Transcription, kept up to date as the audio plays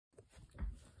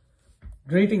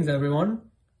Greetings everyone.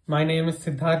 My name is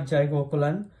Siddharth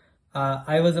Jaigokulan.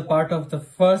 I was a part of the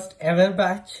first ever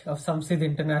batch of Samsidh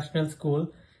International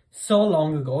School so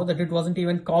long ago that it wasn't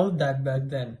even called that back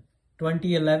then.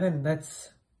 2011,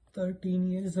 that's 13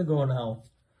 years ago now.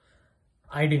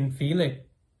 I didn't feel it,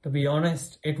 to be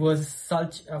honest. It was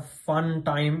such a fun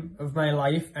time of my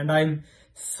life, and I'm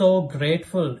so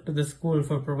grateful to the school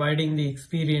for providing the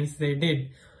experience they did.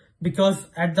 Because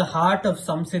at the heart of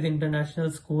Samsidh International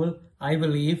School, I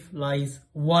believe, lies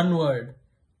one word: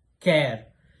 care.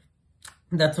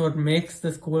 That's what makes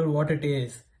the school what it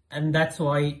is. And that's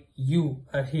why you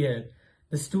are here.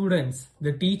 The students,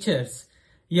 the teachers,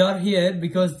 you're here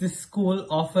because this school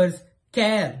offers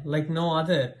care like no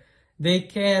other. They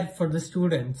care for the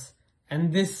students.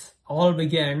 And this all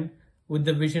began with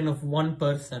the vision of one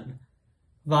person,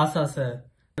 Vasa sir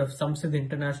of Samsidh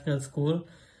International School,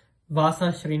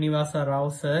 Vasa Srinivasa Rao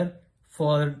sir,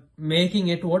 for making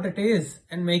it what it is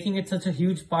and making it such a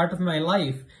huge part of my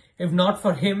life. If not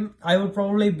for him, I would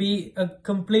probably be a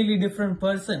completely different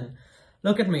person.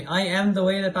 Look at me. I am the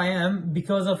way that I am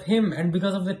because of him and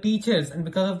because of the teachers and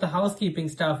because of the housekeeping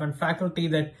staff and faculty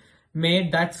that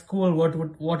made that school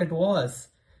what it was.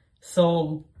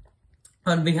 So,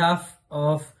 on behalf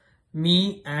of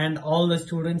me and all the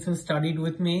students who studied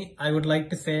with me, I would like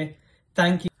to say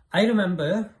thank you. I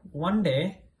remember one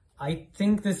day, I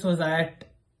think this was at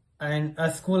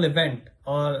a school event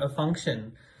or a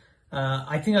function.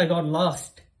 I think I got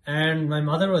lost and my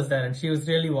mother was there and she was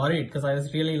really worried because I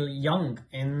was really young,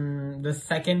 in the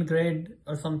second grade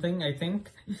or something, I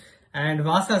think. And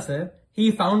Vasa sir,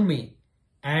 he found me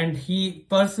and he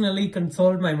personally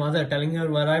consoled my mother, telling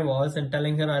her where I was and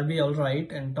telling her I'll be all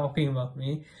right and talking about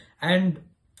me. And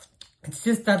it's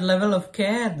just that level of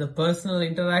care, the personal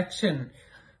interaction,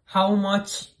 how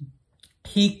much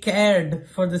he cared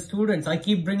for the students. I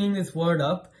keep bringing this word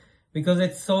up because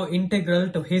it's so integral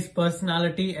to his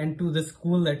personality and to the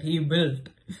school that he built.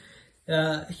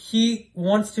 He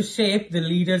wants to shape the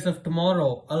leaders of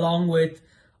tomorrow along with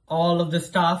all of the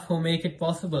staff who make it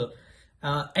possible.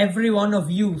 Every one of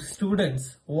you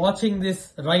students watching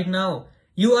this right now,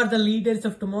 you are the leaders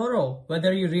of tomorrow,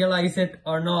 whether you realize it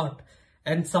or not.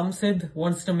 And Samsidh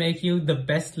wants to make you the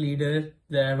best leader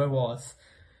there ever was.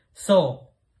 So,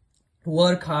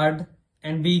 work hard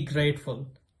and be grateful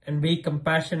and be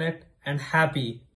compassionate and happy